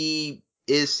through. He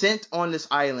is sent on this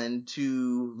island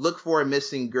to look for a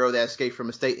missing girl that escaped from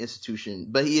a state institution,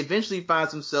 but he eventually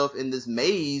finds himself in this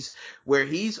maze where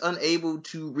he's unable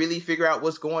to really figure out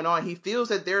what's going on. He feels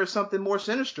that there is something more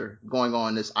sinister going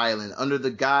on this island under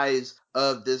the guise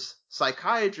of this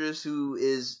psychiatrist who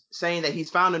is saying that he's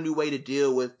found a new way to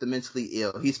deal with the mentally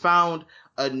ill. He's found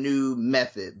a new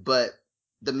method, but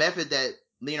the method that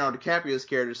Leonardo DiCaprio's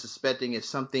character is suspecting is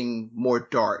something more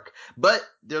dark. But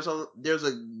there's a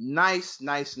nice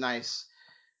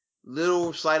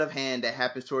little sleight of hand that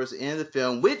happens towards the end of the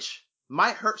film, which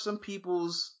might hurt some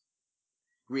people's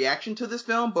reaction to this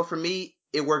film, but for me,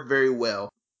 it worked very well.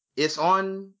 It's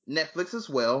on Netflix as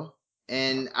well,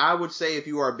 and I would say if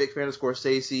you are a big fan of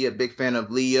Scorsese, a big fan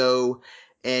of Leo,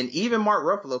 and even Mark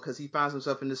Ruffalo, because he finds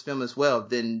himself in this film as well,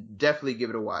 then definitely give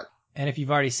it a watch. And if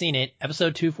you've already seen it,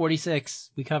 episode 246,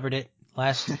 we covered it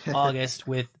last August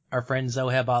with our friend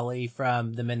Zoheb Ali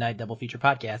from the Midnight Double Feature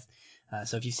podcast.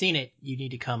 So if you've seen it, you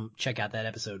need to come check out that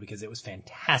episode because it was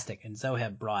fantastic. And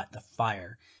Zoheb brought the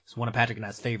fire. It's one of Patrick and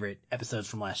I's favorite episodes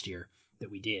from last year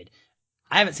that we did.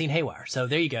 I haven't seen Haywire, so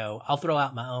there you go. I'll throw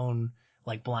out my own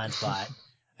blind spot.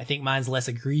 I think mine's less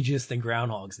egregious than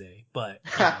Groundhog's Day, but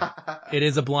it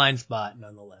is a blind spot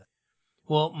nonetheless.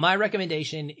 Well, my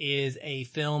recommendation is a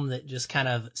film that just kind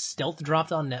of stealth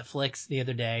dropped on Netflix the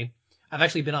other day. I've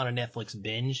actually been on a Netflix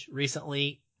binge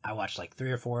recently. I watched like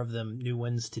 3 or 4 of them new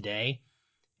ones today,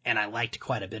 and I liked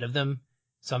quite a bit of them.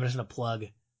 So I'm just going to plug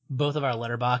both of our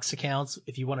Letterboxd accounts.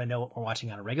 If you want to know what we're watching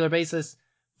on a regular basis,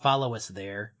 follow us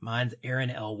there. Mine's Aaron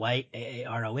L. White,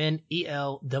 AARON,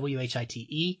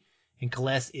 ELWHITE, and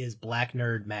Celeste is Black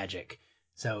Nerd Magic.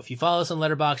 So if you follow us on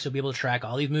Letterboxd, you'll be able to track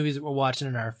all these movies that we're watching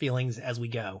and our feelings as we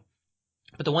go.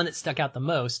 But the one that stuck out the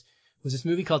most was this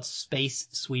movie called Space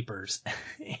Sweepers.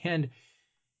 And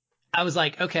I was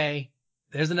like, okay,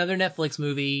 there's another Netflix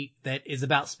movie that is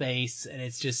about space, and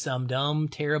it's just some dumb,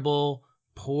 terrible,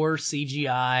 poor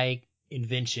CGI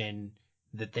invention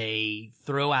that they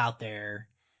throw out there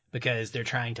because they're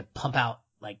trying to pump out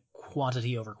like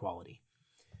quantity over quality.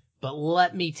 But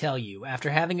let me tell you, after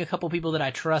having a couple people that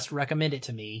I trust recommend it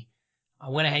to me, I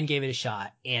went ahead and gave it a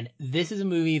shot. And this is a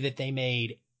movie that they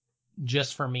made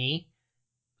just for me,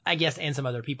 I guess, and some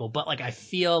other people. But like, I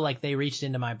feel like they reached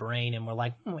into my brain and were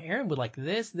like, Aaron would like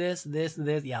this.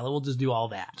 Yeah, we'll just do all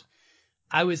that.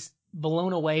 I was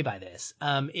blown away by this.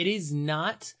 It is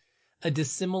not a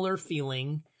dissimilar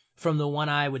feeling from the one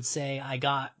I would say I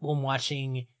got when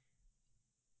watching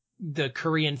the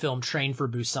Korean film Train for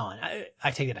Busan.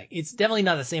 I take it back. It's definitely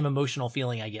not the same emotional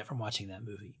feeling I get from watching that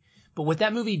movie. But what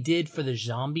that movie did for the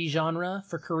zombie genre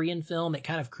for Korean film, it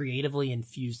kind of creatively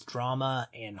infused drama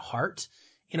and heart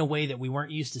in a way that we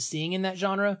weren't used to seeing in that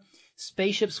genre.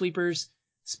 Space Sweepers,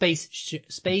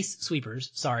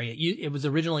 sorry, it was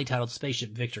originally titled Spaceship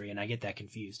Victory, and I get that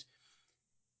confused.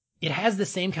 It has the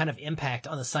same kind of impact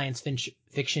on the science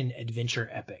fiction adventure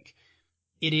epic.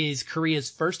 It is Korea's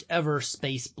first ever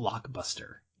space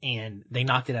blockbuster, and they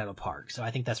knocked it out of the park. So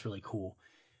I think that's really cool.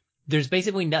 There's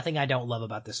basically nothing I don't love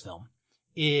about this film.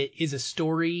 It is a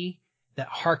story that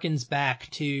harkens back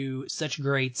to such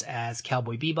greats as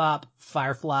Cowboy Bebop,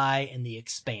 Firefly, and The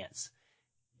Expanse.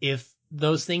 If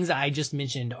those things I just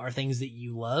mentioned are things that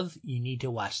you love, you need to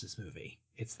watch this movie.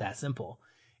 It's that simple.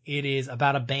 It is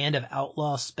about a band of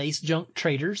outlaw space junk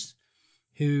traders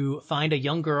who find a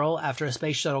young girl after a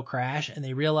space shuttle crash, and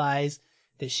they realize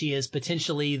that she is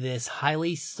potentially this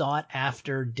highly sought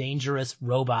after dangerous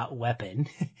robot weapon.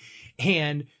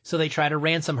 And so they try to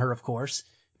ransom her, of course,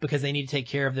 because they need to take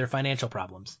care of their financial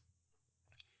problems.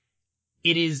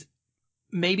 It is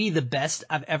maybe the best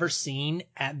I've ever seen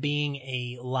at being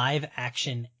a live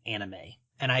action anime.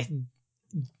 And I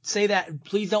say that,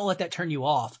 please don't let that turn you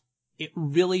off. It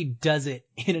really does it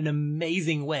in an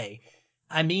amazing way.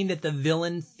 I mean that the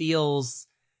villain feels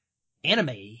anime.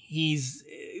 He's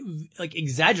like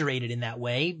exaggerated in that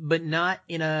way, but not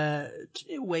in a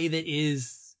way that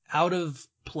is out of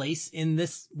place in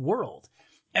this world.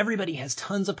 Everybody has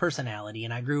tons of personality,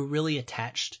 and I grew really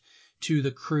attached to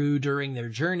the crew during their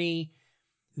journey.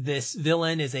 This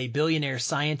villain is a billionaire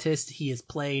scientist. He is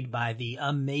played by the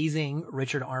amazing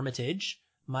Richard Armitage,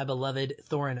 my beloved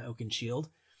Thorin Oakenshield.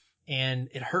 And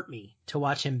it hurt me to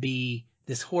watch him be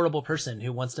this horrible person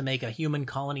who wants to make a human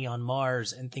colony on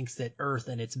Mars and thinks that Earth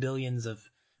and its billions of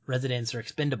residents are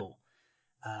expendable.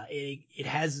 It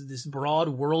has this broad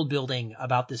world building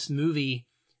about this movie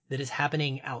that is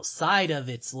happening outside of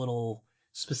its little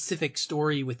specific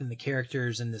story within the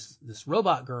characters and this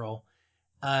robot girl.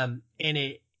 And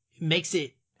it makes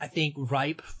it, I think,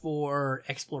 ripe for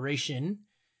exploration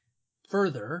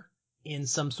further in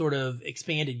some sort of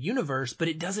expanded universe, but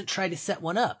it doesn't try to set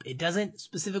one up. It doesn't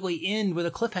specifically end with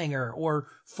a cliffhanger or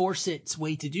force its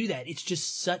way to do that. It's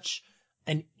just such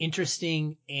an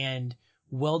interesting and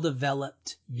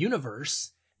well-developed universe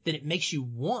that it makes you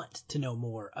want to know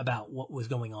more about what was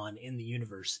going on in the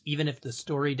universe, even if the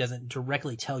story doesn't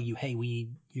directly tell you, hey, you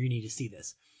need to see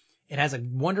this. It has a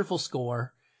wonderful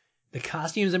score. The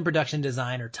costumes and production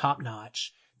design are top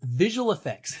notch. Visual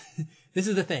effects. This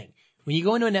is the thing. When you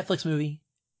go into a Netflix movie,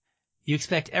 you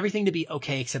expect everything to be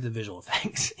okay except the visual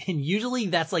effects. And usually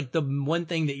that's like the one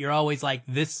thing that you're always like,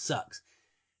 this sucks.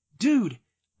 Dude,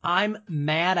 I'm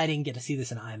mad I didn't get to see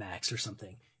this in IMAX or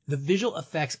something. The visual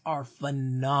effects are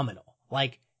phenomenal.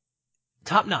 Like,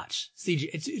 top notch. CG.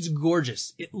 It's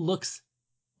gorgeous. It looks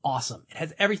awesome. It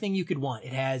has everything you could want.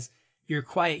 It has your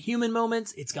quiet human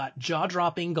moments. It's got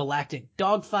jaw-dropping galactic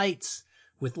dogfights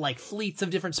with like fleets of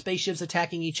different spaceships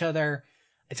attacking each other.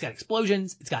 It's got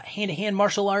explosions. It's got hand-to-hand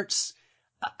martial arts.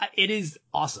 It is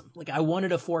awesome. Like, I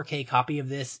wanted a 4K copy of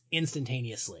this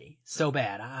instantaneously. So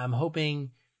bad. I'm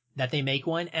hoping that they make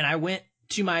one. And I went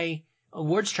to my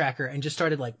awards tracker and just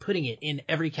started like putting it in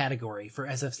every category for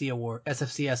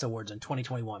SFCS awards in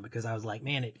 2021 because I was like,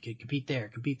 man, it could compete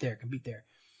there.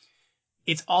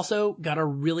 It's also got a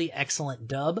really excellent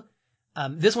dub.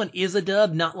 This one is a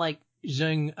dub, not like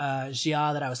Zheng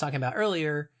Jia that I was talking about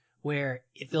earlier, where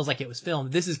it feels like it was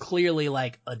filmed. This is clearly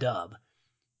like a dub.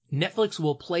 Netflix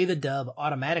will play the dub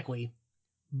automatically,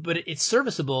 but it's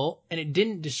serviceable and it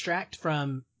didn't distract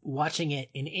from watching it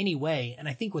in any way. And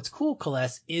I think what's cool,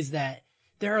 Kales, is that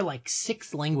there are like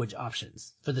 6 language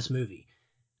options for this movie.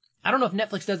 I don't know if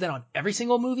Netflix does that on every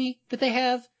single movie that they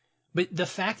have, but the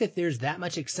fact that there's that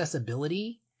much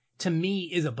accessibility to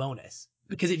me is a bonus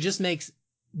because it just makes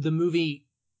the movie,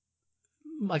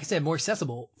 like I said, more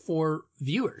accessible for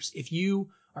viewers. If you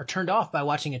are turned off by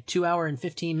watching a 2-hour and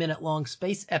 15-minute long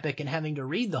space epic and having to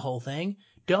read the whole thing,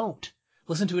 don't.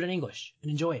 Listen to it in English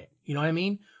and enjoy it. You know what I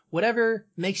mean? Whatever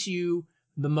makes you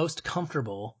the most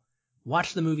comfortable,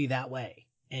 watch the movie that way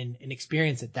and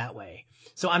experience it that way.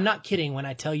 So I'm not kidding when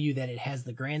I tell you that it has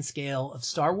the grand scale of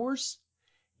Star Wars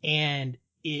and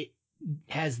it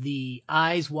has the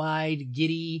eyes wide,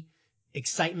 giddy,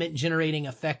 excitement generating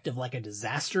effect of like a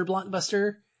disaster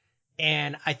blockbuster.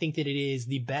 And I think that it is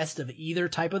the best of either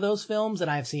type of those films that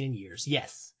I have seen in years.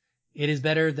 Yes, it is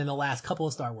better than the last couple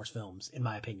of Star Wars films, in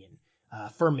my opinion.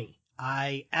 For me,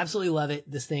 I absolutely love it.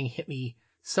 This thing hit me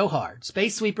so hard.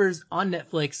 Space Sweepers on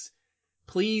Netflix.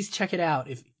 Please check it out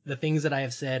if the things that I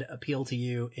have said appeal to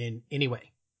you in any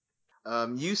way.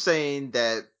 You saying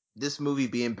that this movie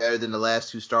being better than the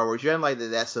last two Star Wars, you're like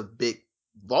that's a big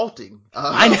vaulting.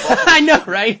 I know,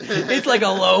 right? It's like a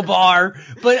low bar,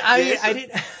 but I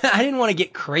didn't want to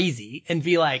get crazy and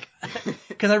be like,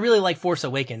 cause I really like Force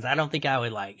Awakens. I don't think I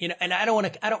would like, and I don't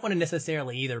want to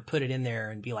necessarily either put it in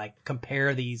there and be like,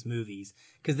 compare these movies.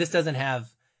 Cause this doesn't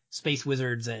have space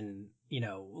wizards and,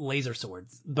 laser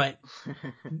swords, but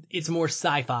it's more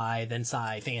sci-fi than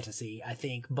sci-fantasy, I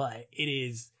think, but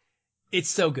it's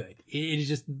so good. It is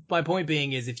just, my point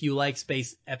being is if you like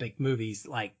space epic movies,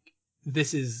 like,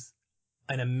 this is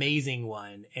an amazing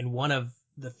one and one of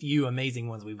the few amazing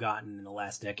ones we've gotten in the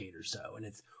last decade or so. And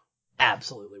it's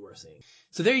absolutely worth seeing.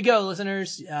 So there you go,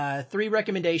 listeners. 3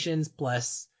 recommendations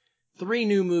plus 3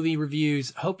 new movie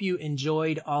reviews. Hope you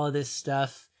enjoyed all of this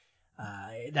stuff.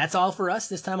 That's all for us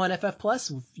this time on FF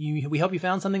Plus. We hope you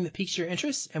found something that piques your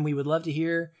interest, and we would love to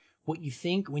hear what you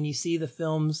think when you see the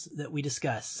films that we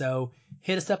discuss. So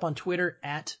hit us up on Twitter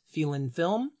at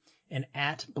FeelinFilm and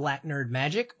at Black Nerd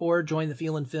Magic, or join the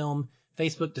Feelin' Film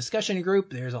Facebook discussion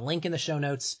group. There's a link in the show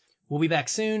notes. We'll be back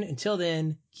soon. Until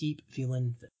then, keep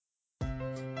feeling film.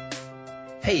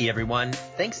 Hey everyone,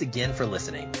 thanks again for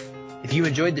listening. If you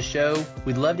enjoyed the show,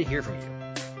 we'd love to hear from you.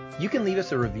 You can leave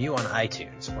us a review on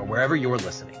iTunes or wherever you're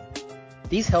listening.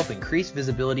 These help increase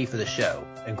visibility for the show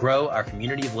and grow our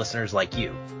community of listeners like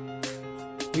you.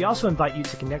 We also invite you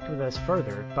to connect with us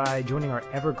further by joining our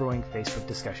ever-growing Facebook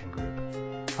discussion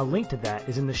group. A link to that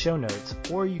is in the show notes,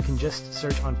 or you can just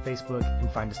search on Facebook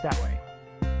and find us that way.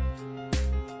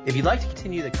 If you'd like to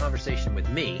continue the conversation with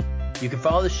me, you can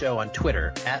follow the show on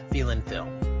Twitter at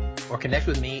FeelinFilm, or connect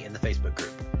with me in the Facebook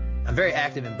group. I'm very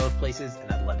active in both places,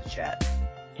 and I'd love to chat.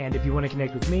 And if you want to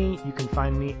connect with me, you can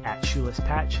find me at Shoeless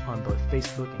Patch on both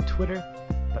Facebook and Twitter,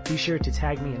 but be sure to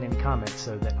tag me in any comments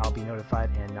so that I'll be notified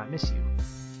and not miss you.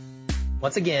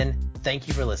 Once again, thank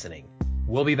you for listening.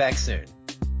 We'll be back soon.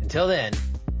 Until then,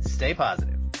 stay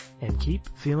positive. And keep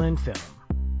feeling film.